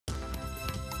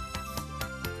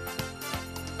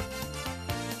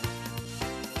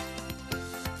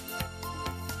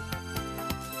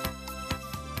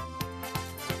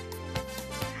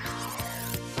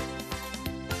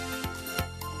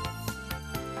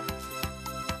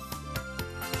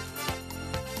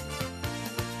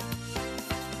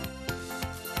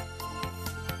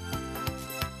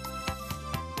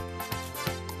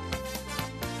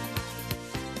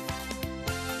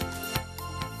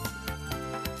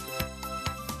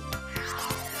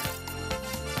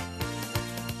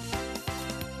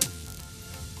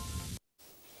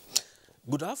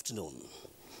Good afternoon.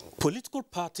 Political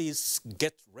parties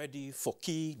get ready for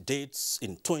key dates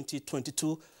in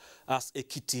 2022 as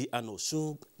Ekiti and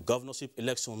Osun governorship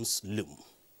elections loom.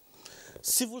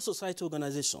 Civil society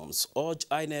organizations urge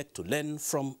INEC to learn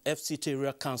from FCT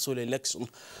area council election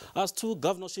as two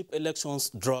governorship elections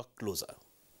draw closer.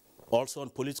 Also on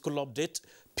political update,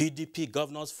 PDP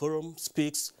Governors Forum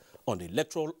speaks on the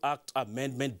Electoral Act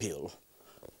Amendment Bill.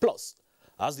 Plus,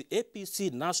 as the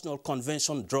APC National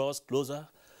Convention draws closer,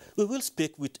 we will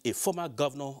speak with a former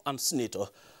governor and senator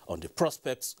on the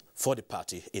prospects for the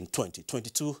party in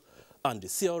 2022 and the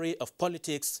theory of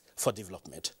politics for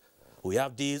development. We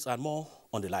have these and more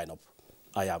on the lineup.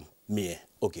 I am Mie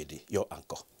Ogedi, your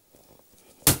anchor.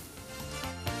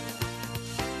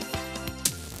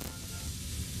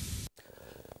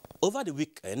 Over the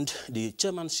weekend, the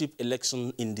chairmanship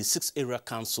election in the 6 area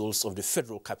councils of the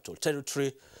Federal Capital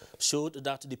Territory showed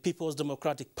that the People's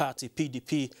Democratic Party,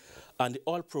 PDP, and the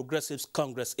All Progressives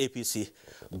Congress, APC,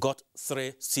 got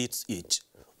 3 seats each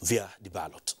via the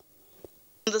ballot.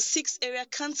 The 6 area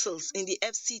councils in the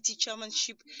FCT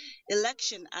chairmanship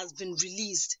election has been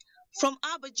released. From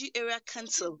Abaji Area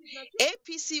Council,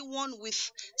 APC won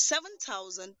with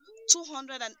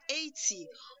 7,280,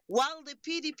 while the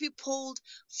PDP polled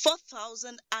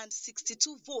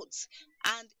 4,062 votes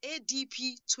and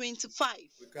ADP 25.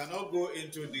 We cannot go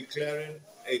into declaring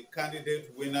a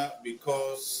candidate winner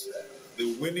because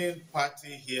the winning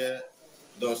party here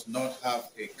does not have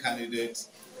a candidate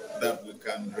that we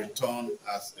can return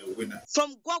as a winner.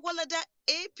 From Gwagwalada,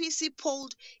 APC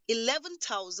polled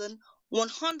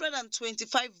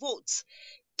 11,125 votes,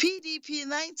 PDP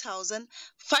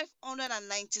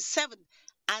 9,597,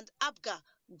 and ABGA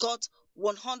got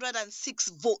 106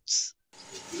 votes.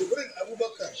 Ibrahim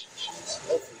Abubakar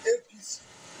of APC,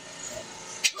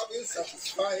 having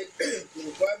satisfied the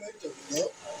requirement of the law,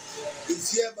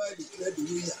 is hereby declared the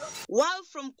winner. While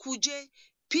from Kuje,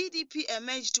 PDP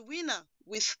emerged winner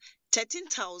with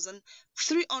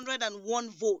 13,301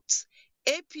 votes,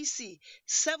 APC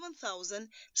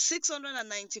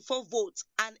 7,694 votes,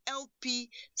 and LP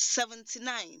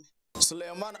 79.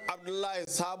 Suleiman Abdullah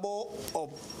Sabo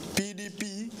of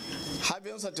PDP,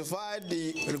 having certified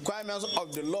the requirements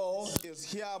of the law, is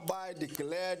hereby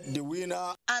declared the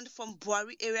winner. And from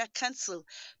Buari Area Council,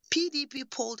 PDP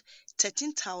polled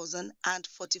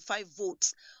 13,045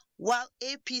 votes, while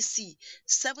APC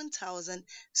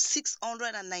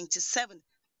 7,697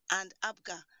 and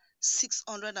ABGA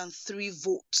 603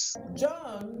 votes.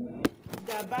 John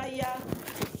Gabaya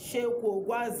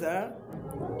Shekwogwaza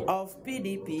of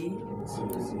PDP,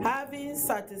 having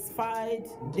satisfied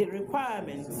the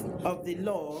requirements of the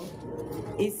law,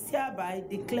 is hereby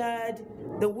declared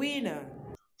the winner.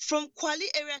 From Kwali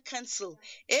Area Council,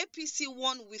 APC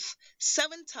won with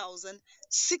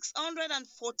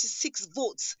 7,646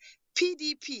 votes,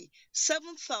 PDP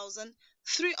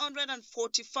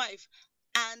 7,345,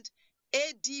 and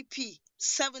ADP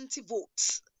 70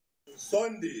 votes.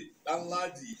 Sunday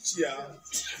Danladi Chia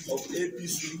of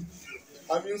APC,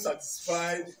 having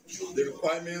satisfied the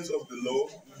requirements of the law,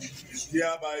 is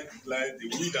hereby declared the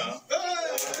winner.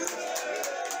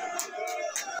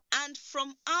 And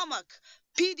from Amak,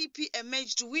 PDP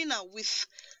emerged winner with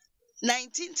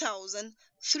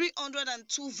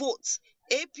 19,302 votes,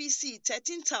 APC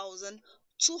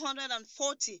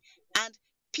 13,240, and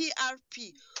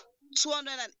PRP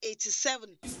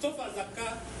 287. Christopher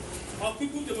Zaka of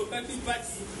People's Democratic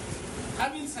Party,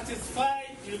 having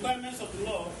satisfied the requirements of the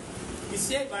law, is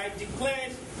hereby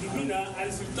declared the winner and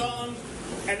is returned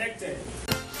elected.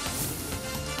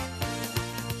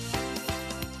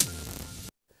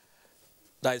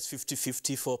 That is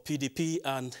 50-50 for PDP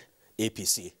and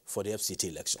APC for the FCT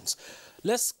elections.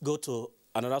 Let's go to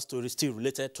another story still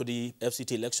related to the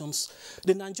FCT elections.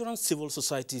 The Nigerian Civil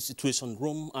Society Situation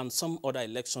Room and some other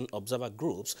election observer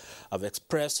groups have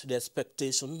expressed the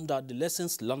expectation that the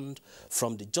lessons learned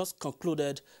from the just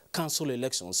concluded council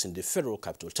elections in the Federal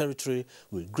Capital Territory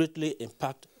will greatly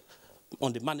impact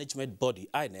on the management body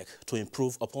INEC to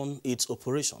improve upon its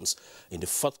operations in the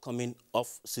forthcoming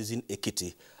off-season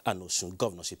Ekiti and Osun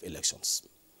governorship elections.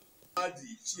 Of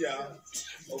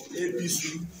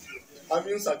APC,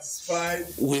 having satisfied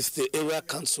with the area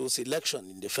council's election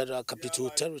in the Federal Capital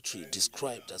Territory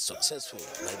described as successful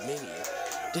by many,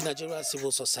 the Nigerian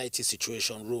Civil Society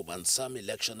Situation Room and some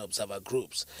election observer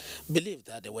groups believe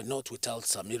that they were not without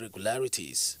some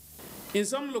irregularities. In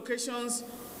some locations,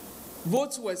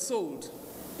 votes were sold,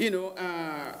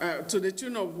 to the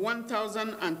tune of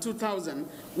 1,000 and 2,000,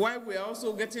 while we are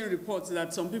also getting reports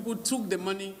that some people took the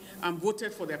money and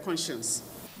voted for their conscience.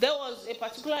 there was a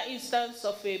particular instance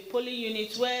of a polling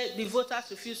unit where the voters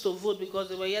refused to vote because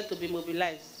they were yet to be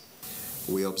mobilized.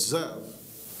 We observe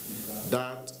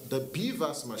that the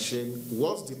BVAS machine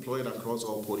was deployed across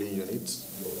all polling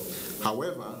units.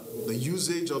 However, the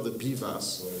usage of the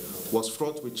BVAS was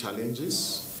fraught with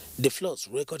challenges. The flaws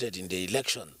recorded in the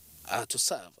election are to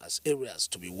serve as areas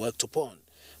to be worked upon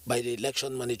by the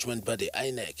election management body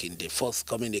INEC in the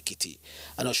forthcoming Ekiti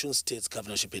and Osun State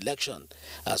governorship election,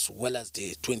 as well as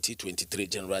the 2023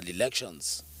 general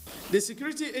elections. The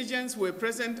security agents were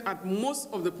present at most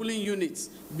of the polling units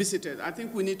visited. I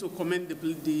think we need to commend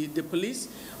the police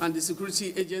and the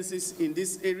security agencies in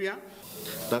this area.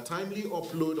 The timely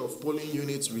upload of polling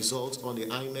units results on the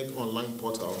INEC online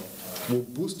portal will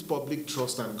boost public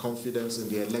trust and confidence in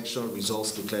the election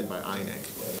results declared by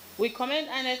INEC. We commend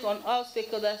INEC on all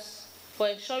stakeholders for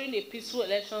ensuring a peaceful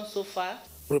election so far.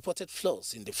 Reported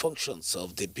flaws in the functions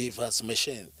of the BVAS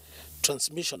machine,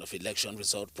 transmission of election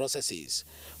result processes,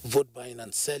 vote buying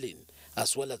and selling,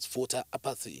 as well as voter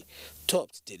apathy,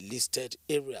 topped the listed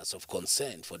areas of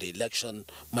concern for the election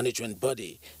management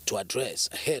body to address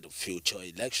ahead of future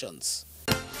elections.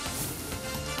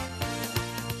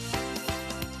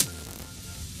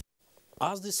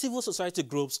 As the civil society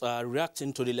groups are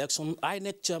reacting to the election,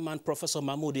 INEC Chairman Professor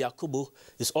Mahmoud Yakubu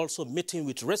is also meeting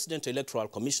with resident electoral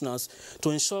commissioners to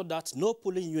ensure that no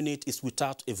polling unit is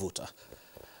without a voter.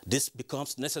 This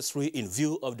becomes necessary in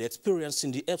view of the experience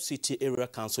in the FCT area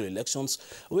council elections,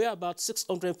 where about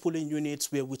 600 polling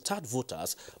units were without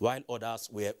voters, while others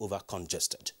were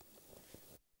over-congested.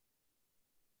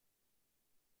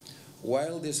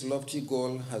 While this lofty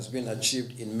goal has been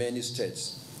achieved in many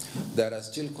states, there are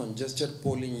still congested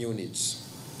polling units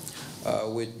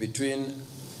with between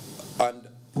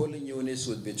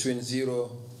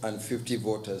 0 and 50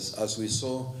 voters, as we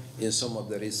saw in some of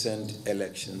the recent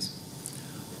elections.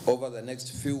 Over the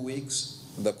next few weeks,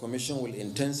 the Commission will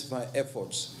intensify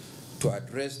efforts to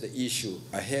address the issue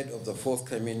ahead of the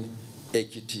forthcoming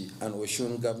Ekiti and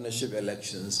Osun governorship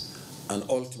elections and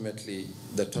ultimately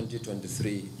the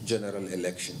 2023 general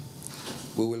election.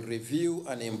 We will review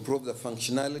and improve the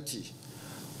functionality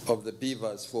of the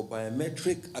BVAS for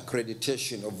biometric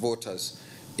accreditation of voters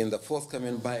in the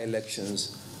forthcoming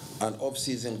by-elections and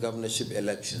off-season governorship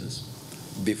elections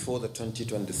before the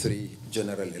 2023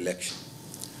 general election.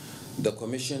 The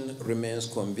Commission remains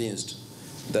convinced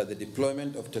that the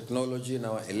deployment of technology in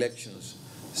our elections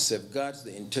safeguards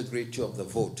the integrity of the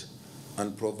vote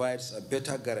and provides a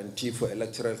better guarantee for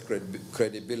electoral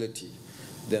credibility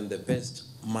than the best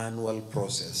manual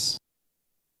process.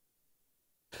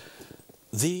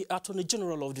 The Attorney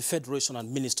General of the Federation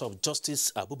and Minister of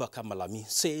Justice, Abubakar Malami,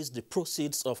 says the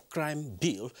proceeds of crime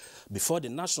bill before the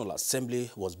National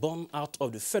Assembly was born out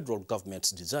of the federal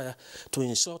government's desire to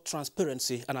ensure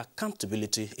transparency and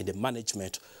accountability in the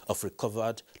management of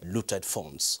recovered, looted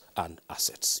funds and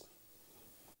assets.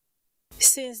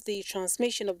 Since the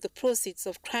transmission of the proceeds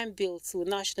of crime bill to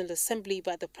National Assembly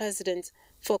by the President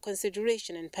for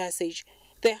consideration and passage,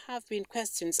 there have been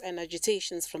questions and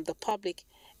agitations from the public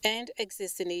and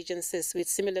existing agencies with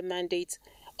similar mandates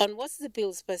on what the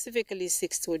bill specifically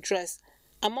seeks to address.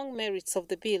 Among merits of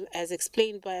the bill, as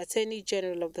explained by Attorney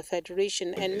General of the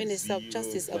Federation and Minister of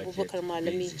Justice Abubakar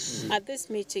Malami at this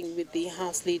meeting with the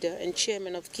House Leader and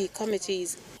Chairman of key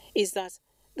committees, is that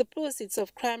the proceeds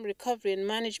of Crime Recovery and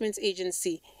Management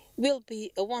Agency will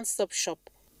be a one-stop shop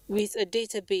with a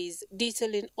database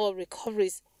detailing all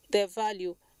recoveries, their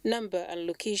value, number and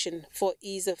location for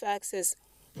ease of access.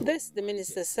 This, the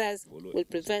Minister says, will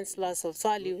prevent loss of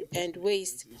value and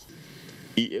waste.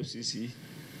 EFCC,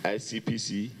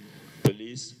 ICPC,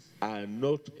 police are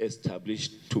not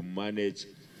established to manage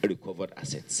recovered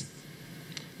assets.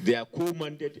 Their core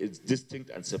mandate is distinct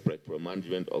and separate from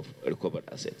management of recovered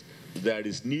assets. There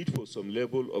is need for some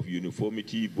level of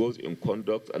uniformity both in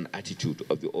conduct and attitude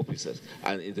of the officers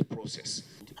and in the process.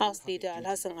 House Leader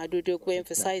Alhassan Adudogwe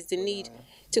emphasized the need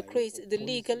to create the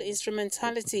legal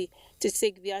instrumentality to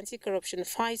take the anti-corruption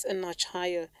fight a notch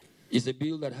higher. It's a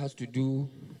bill that has to do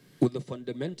with the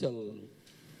fundamental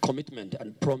commitment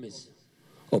and promise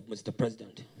of Mr.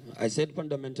 President. I said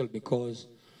fundamental because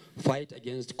fight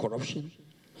against corruption,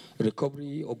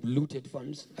 recovery of looted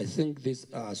funds, I think these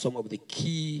are some of the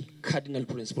key cardinal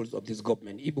principles of this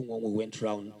government, even when we went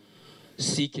around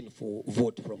seeking for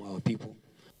vote from our people.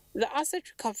 The Asset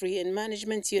Recovery and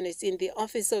Management Unit in the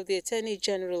Office of the Attorney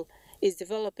General is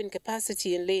developing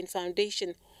capacity and laying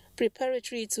foundation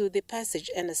preparatory to the passage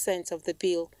and assent of the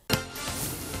bill.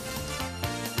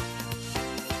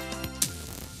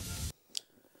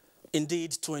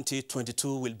 Indeed,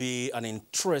 2022 will be an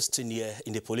interesting year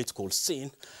in the political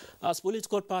scene as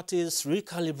political parties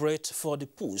recalibrate for the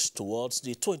push towards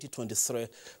the 2023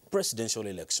 presidential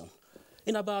election.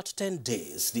 In about 10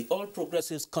 days, the All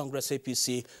Progressives Congress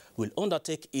APC will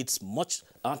undertake its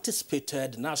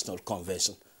much-anticipated national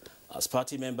convention. As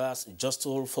party members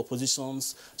jostle for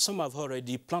positions, some have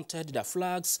already planted their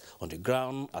flags on the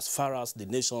ground as far as the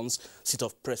nation's seat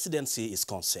of presidency is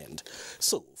concerned.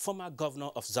 So, former governor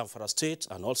of Zamfara State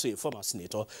and also a former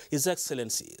senator, His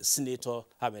Excellency Senator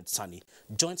Ahmed Sani,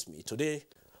 joins me today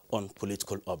on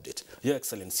Political Update. Your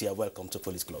Excellency, welcome to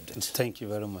Political Update. Thank you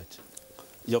very much.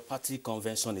 Your party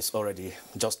convention is already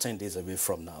just 10 days away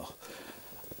from now.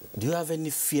 Do you have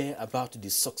any fear about the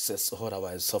success or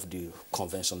otherwise of the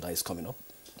convention that is coming up?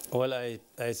 Well, I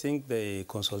think the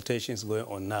consultations going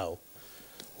on now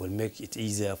will make it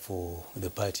easier for the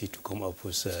party to come up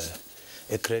with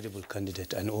a credible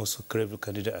candidate and also credible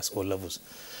candidate at all levels.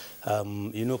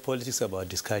 You know, politics is about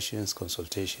discussions,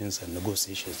 consultations, and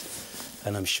negotiations,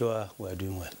 and I'm sure we are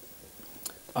doing well.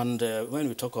 And when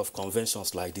we talk of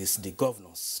conventions like this, the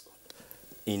governors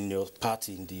in your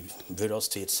party in the various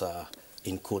states are,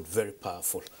 in quote, very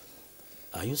powerful.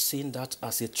 Are you seeing that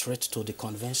as a threat to the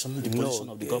convention, the position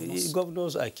of the governors?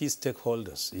 Governors are key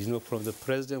stakeholders, you know, from the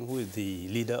president, who is the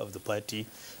leader of the party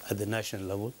at the national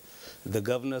level. The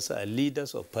governors are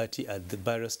leaders of party at the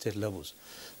various state levels.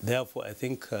 Therefore, I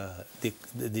think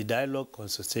the dialogue,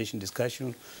 consultation,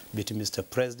 discussion between Mr.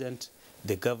 President,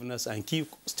 the governors and key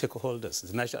stakeholders,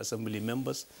 the National Assembly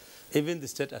members, even the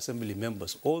State Assembly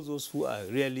members, all those who are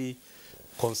really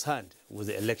concerned with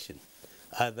the election,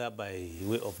 either by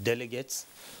way of delegates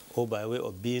or by way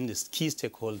of being the key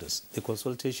stakeholders. The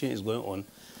consultation is going on,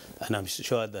 and I'm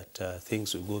sure that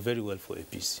things will go very well for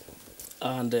APC.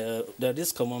 And there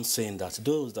is common saying that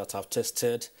those that have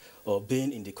tested or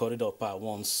been in the corridor of power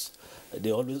once,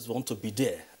 they always want to be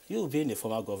there. You being a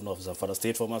former governor of Zamfara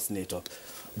State, former senator,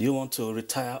 do you want to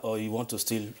retire or you want to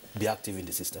still be active in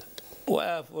the system?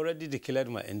 Well, I've already declared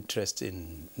my interest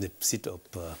in the seat of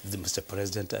Mr.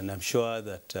 President, and I'm sure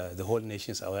that the whole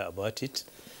nation is aware about it.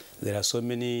 There are so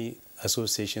many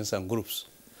associations and groups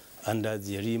under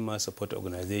the RIMA Support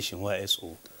Organization,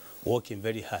 YSO, working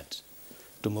very hard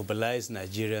to mobilize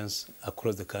Nigerians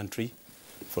across the country,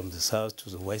 from the south to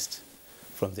the west,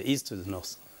 from the east to the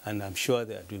north, and I'm sure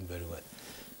they are doing very well.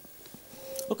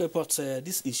 Okay, but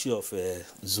this issue of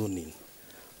zoning,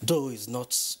 though it's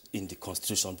not in the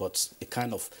Constitution, but a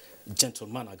kind of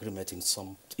gentleman agreement in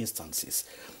some instances,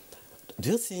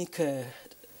 do you think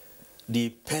the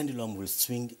pendulum will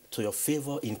swing to your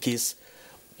favor in case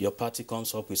your party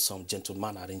comes up with some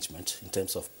gentleman arrangement in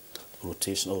terms of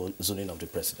rotation or zoning of the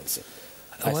presidency?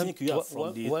 I think you are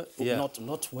from the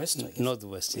northwest.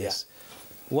 Northwest, yes.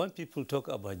 Yeah. When people talk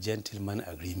about gentleman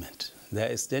agreement,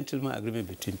 there is gentleman agreement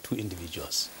between two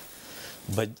individuals,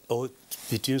 or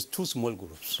between two small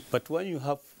groups. But when you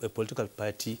have a political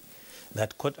party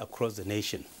that cut across the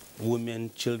nation,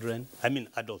 women, children,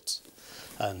 adults,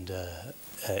 and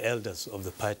elders of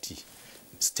the party,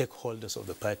 stakeholders of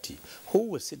the party,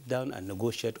 who will sit down and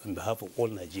negotiate on behalf of all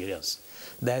Nigerians.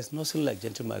 There is nothing like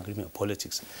gentleman agreement in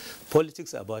politics.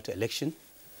 Politics are about election,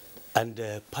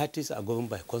 and parties are governed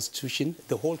by constitution.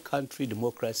 The whole country,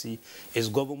 democracy, is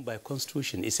governed by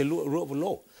constitution. It's a rule of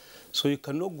law. So you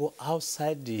cannot go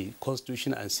outside the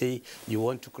constitution and say you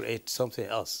want to create something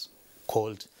else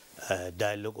called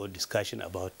dialogue or discussion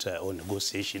about or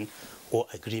negotiation or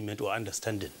agreement or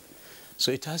understanding.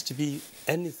 So it has to be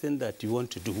anything that you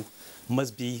want to do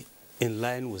must be in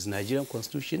line with Nigerian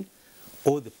constitution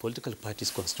or the political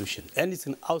party's constitution.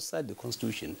 Anything outside the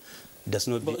constitution does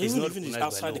not be. Even if it's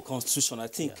outside the constitution, I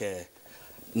think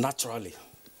naturally,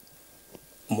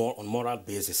 more on moral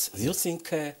basis. Do you think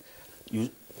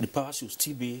the power should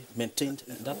still be maintained?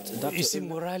 You see,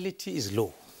 morality is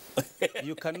law.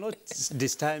 You cannot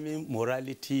determine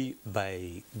morality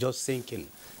by just thinking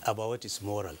about what is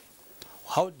moral.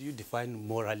 How do you define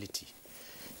morality?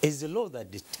 It's the law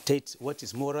that dictates what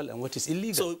is moral and what is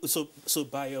illegal. So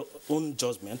by your own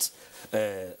judgment,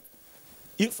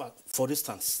 if, for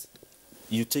instance,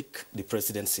 you take the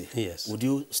presidency, yes, would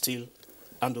you still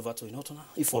hand over to Inotona?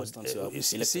 If, for instance, you are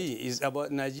elected? See, it's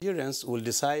about Nigerians will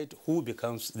decide who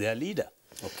becomes their leader.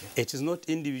 Okay. It is not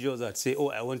individuals that say, oh,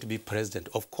 I want to be president.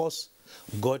 Of course,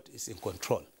 God is in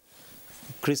control.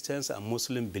 Christians and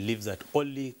Muslims believe that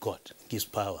only God gives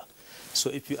power. So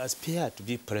if you aspire to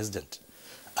be president,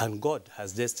 and God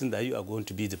has destined that you are going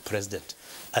to be the president,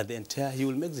 at the entire, he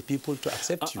will make the people to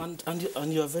accept you.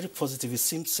 And you are very positive. It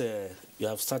seems you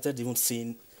have started even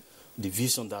seeing the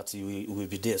vision that you will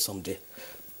be there someday.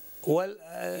 Well,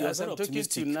 as I'm talking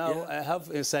to you now, I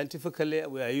have scientifically,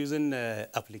 we are using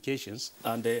applications,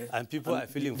 and people are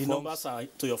feeling the numbers are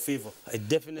to your favor.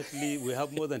 Definitely, we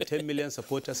have more than 10 million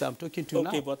supporters. I'm talking to you now.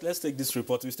 Okay, but let's take this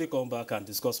report. We still come back and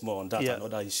discuss more on that and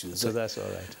other issues. So that's all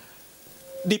right.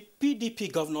 The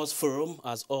PDP Governors Forum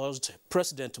has urged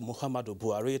President Muhammadu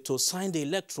Buhari to sign the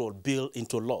electoral bill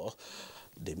into law.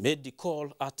 They made the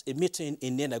call at a meeting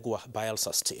in Nenagua,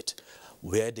 Bayelsa State,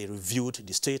 where they reviewed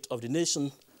the state of the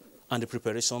nation and the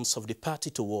preparations of the party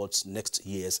towards next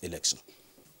year's election.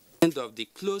 End of the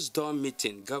closed-door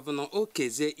meeting, Governor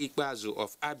Okeze Ikpeazu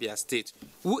of Abia State,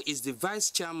 who is the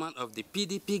vice chairman of the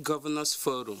PDP Governors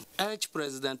Forum, urged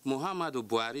President Muhammadu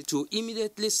Buhari to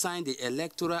immediately sign the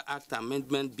Electoral Act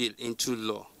Amendment Bill into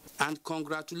law, and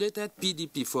congratulated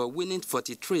PDP for winning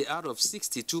 43 out of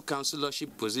 62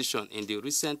 councillorship positions in the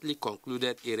recently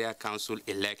concluded area council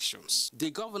elections. The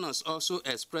governors also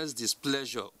expressed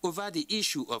displeasure over the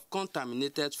issue of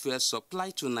contaminated fuel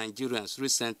supplied to Nigerians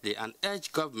recently and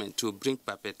urged government to bring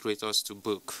perpetrators to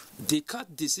book. The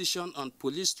court decision on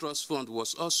police trust fund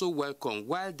was also welcome,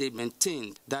 while they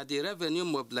maintained that the Revenue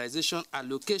Mobilization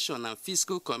Allocation and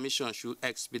Fiscal Commission should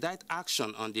expedite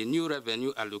action on the new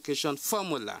revenue allocation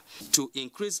formula to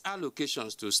increase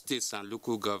allocations to states and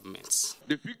local governments.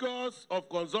 The figures of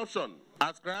consumption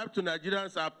ascribed to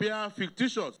Nigerians appear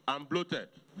fictitious and bloated.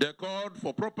 They called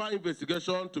for proper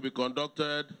investigation to be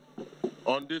conducted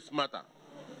on this matter.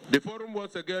 The forum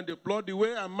once again deplored the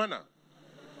way and manner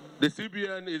the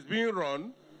CBN is being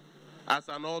run as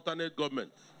an alternate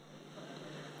government.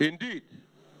 Indeed,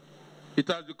 it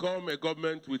has become a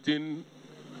government within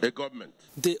a government.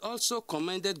 They also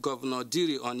commended Governor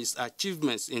Diri on his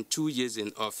achievements in 2 years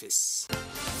in office.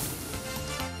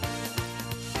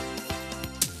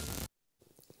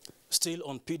 Still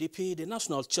on PDP, the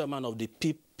national chairman of the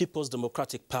People's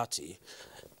Democratic Party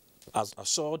has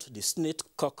assured the Senate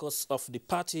caucus of the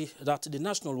party that the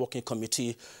National Working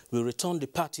Committee will return the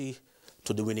party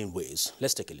to the winning ways.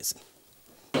 Let's take a listen.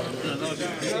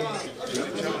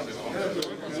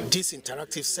 This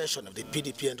interactive session of the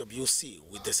PDP NWC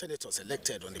with the senators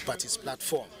elected on the party's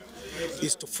platform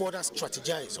is to further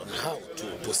strategize on how to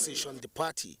position the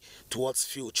party towards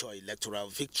future electoral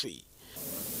victory.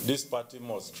 This party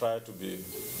must try to be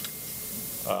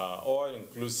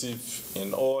all-inclusive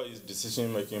in all its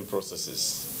decision-making processes,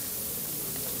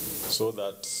 so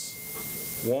that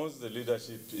once the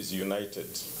leadership is united,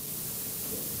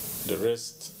 the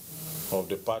rest of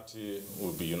the party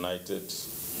will be united,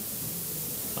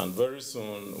 and very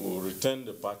soon will return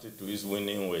the party to its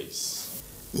winning ways.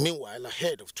 Meanwhile,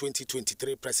 ahead of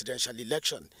 2023 presidential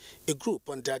election, a group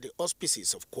under the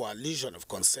auspices of Coalition of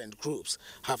Concerned Groups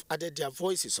have added their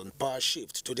voices on power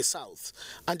shift to the south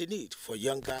and the need for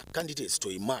younger candidates to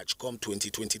emerge come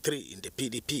 2023 in the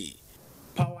PDP.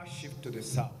 Power shift to the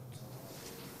south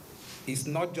is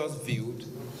not just viewed,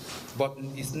 but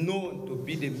is known to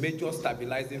be the major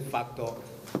stabilizing factor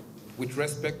with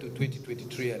respect to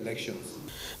 2023 elections.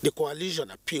 The coalition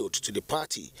appealed to the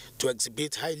party to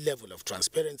exhibit high level of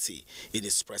transparency in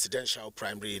its presidential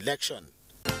primary election.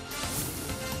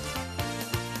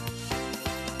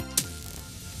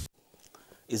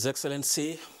 His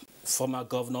Excellency, former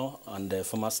governor and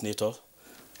former senator,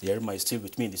 Yerima is still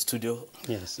with me in the studio.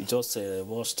 Yes. He just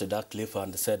watched that clip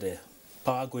and said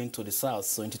power going to the south,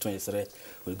 so 2023,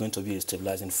 we're going to be a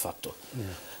stabilizing factor.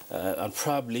 Yeah. And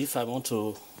probably if I want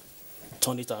to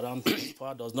turn it around,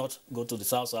 power does not go to the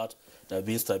south, there will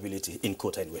be instability, in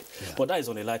quote anyway. Yeah. But that is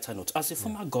on a lighter note. As a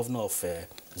former governor of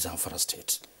Zamfara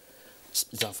State,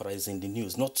 Zamfara is in the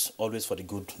news, not always for the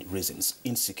good reasons,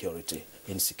 insecurity.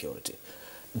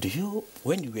 Do you,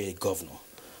 when you were a governor,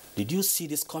 did you see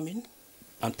this coming?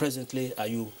 And presently, are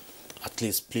you at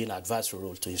least playing an advisory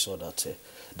role to ensure that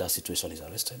that situation is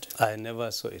arrested? I never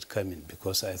saw it coming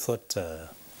because I thought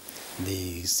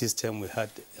the system we had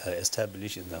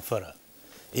established in Zamfara,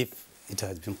 if it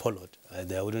had been followed,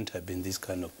 there wouldn't have been this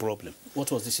kind of problem.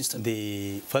 What was the system?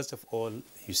 First of all,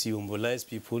 you see, we mobilize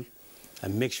people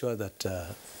and make sure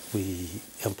that we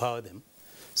empower them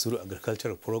through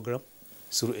agricultural program,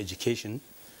 through education.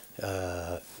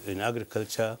 In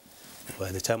agriculture,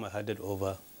 by the time I handed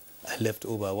over, I left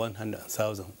over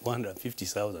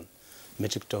 150,000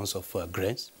 metric tons of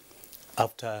grains.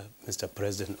 After Mr.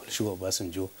 President Olusegun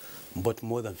Obasanjo bought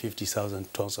more than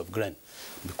 50,000 tons of grain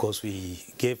because we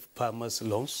gave farmers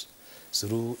loans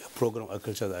through a program of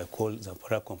agriculture that I call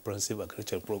Zamfara Comprehensive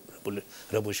Agricultural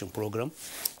Revolution Program.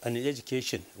 And in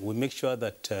education, we make sure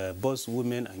that both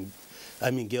women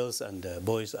and girls and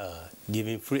boys are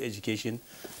given free education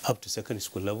up to secondary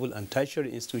school level, and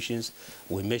tertiary institutions,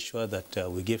 we make sure that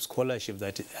we give scholarship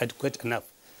that is adequate enough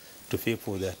to pay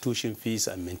for their tuition fees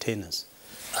and maintenance.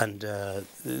 And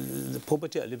the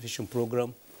poverty alleviation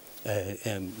program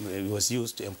was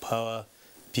used to empower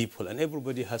people, and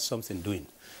everybody has something doing.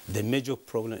 The major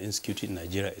problem in insecurity in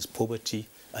Nigeria is poverty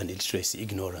and illiteracy,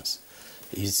 ignorance.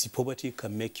 You see, poverty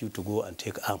can make you to go and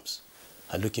take arms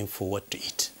and looking for what to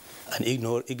eat. And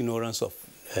ignorance of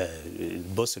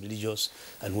both religious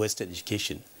and Western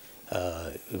education,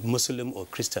 Muslim or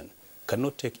Christian,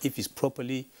 cannot take, if he's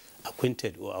properly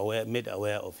acquainted or made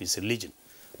aware of his religion,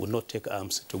 will not take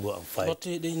arms to go and fight. But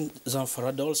in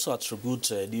Zamfara, they also attribute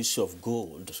the issue of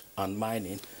gold and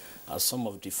mining as some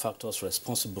of the factors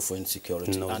responsible for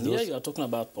insecurity. No, and here you are talking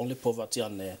about only poverty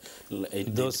and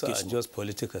those are just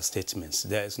political statements.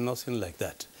 There is nothing like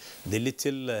that. The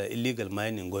little illegal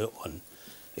mining going on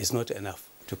is not enough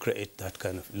to create that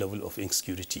kind of level of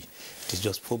insecurity. It is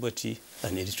just poverty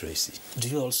and illiteracy. Do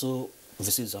you also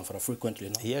visit Zamfara frequently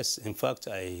now? Yes, in fact,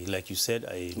 like you said,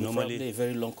 I normally... Probably a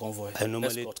very long convoy,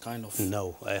 escort kind of?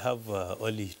 No, I have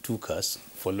only 2 cars,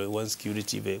 one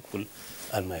security vehicle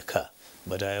and my car.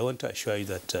 But I want to assure you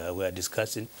that we are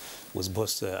discussing with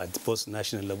both, at both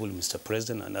national level, Mr.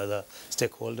 President and other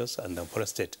stakeholders and the Zamfara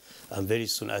State. And very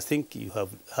soon, I think you have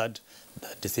heard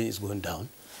that the thing is going down,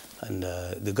 and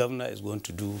the governor is going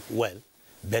to do well,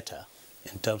 better,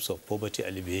 in terms of poverty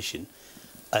alleviation.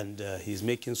 And he's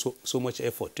making so much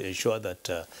effort to ensure that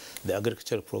the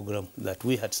agricultural program that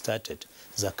we had started,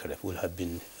 Zachary, will have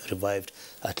been revived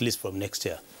at least from next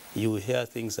year. You will hear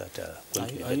things that are going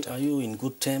to be better. Are you in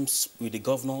good terms with the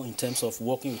governor in terms of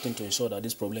working with him to ensure that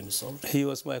this problem is solved? He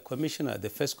was my commissioner, the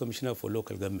first commissioner for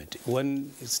local government.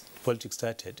 When his politics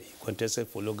started, he contested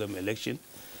for local government election,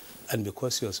 and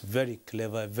because he was very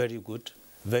clever, very good,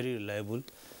 very reliable,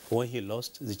 when he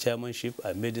lost the chairmanship,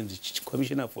 I made him the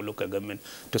commissioner for local government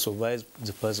to supervise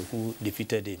the person who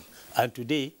defeated him. And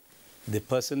today, the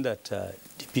person that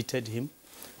defeated him,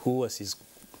 who was his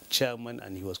chairman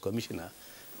and he was commissioner,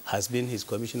 has been his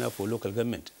commissioner for local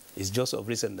government. It's just of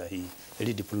recent that he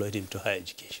redeployed him to higher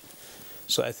education.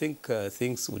 So I think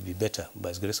things would be better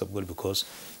by the grace of God, because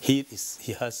he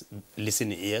has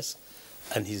listening ears,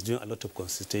 and he's doing a lot of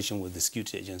consultation with the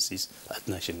security agencies at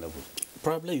national level.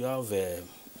 Probably you have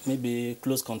maybe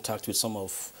close contact with some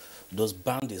of those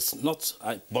bandits,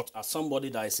 but as somebody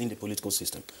that is in the political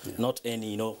system, not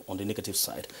any, on the negative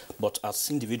side, but as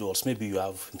individuals, maybe you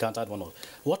have encountered one of.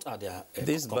 What are their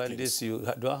These complaints? bandits, you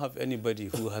don't have anybody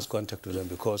who has contact with them,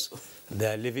 because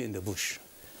they are living in the bush,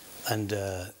 and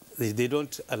they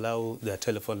don't allow their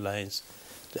telephone lines,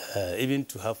 even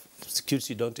to have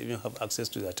security, don't even have access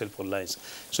to their telephone lines.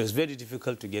 So it's very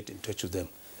difficult to get in touch with them.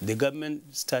 The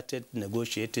government started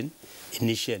negotiating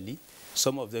initially.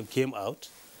 Some of them came out,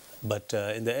 but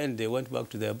in the end, they went back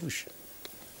to their bush.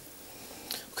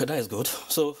 Okay, that is good.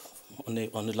 So on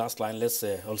the last line, let's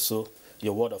also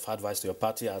your word of advice to your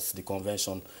party as the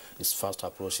convention is fast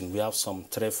approaching. We have some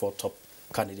 3 or 4 top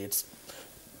candidates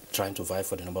trying to vie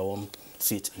for the #1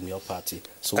 seat in your party.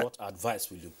 So what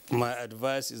advice will you give? My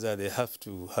advice is that they have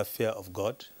to have fear of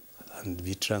God and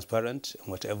be transparent in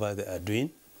whatever they are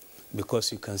doing,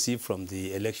 because you can see from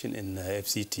the election in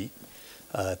FCT,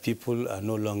 people are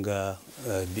no longer,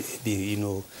 they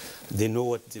know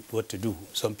what to do.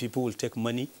 Some people will take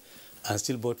money and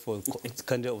still vote for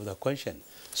candidate of their conscience.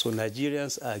 So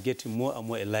Nigerians are getting more and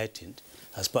more enlightened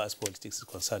as far as politics is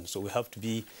concerned. So we have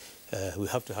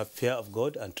to have fear of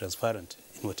God and transparent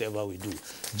in whatever we do.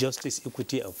 Justice,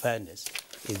 equity, and fairness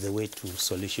is the way to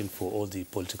solution for all the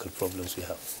political problems we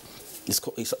have.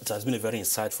 It has been a very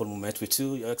insightful moment with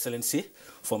you, Your Excellency,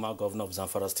 former Governor of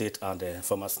Zamfara State and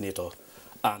former Senator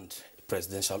and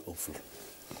Presidential hopeful.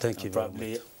 Thank you very much.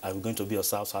 Probably I'm going to be your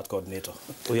South coordinator.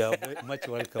 We are very much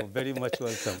welcome, very much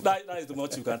welcome. That is the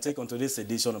much you can take on today's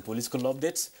edition of Political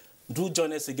Updates. Do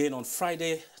join us again on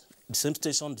Friday, the same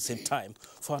station, the same time,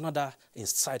 for another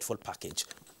insightful package.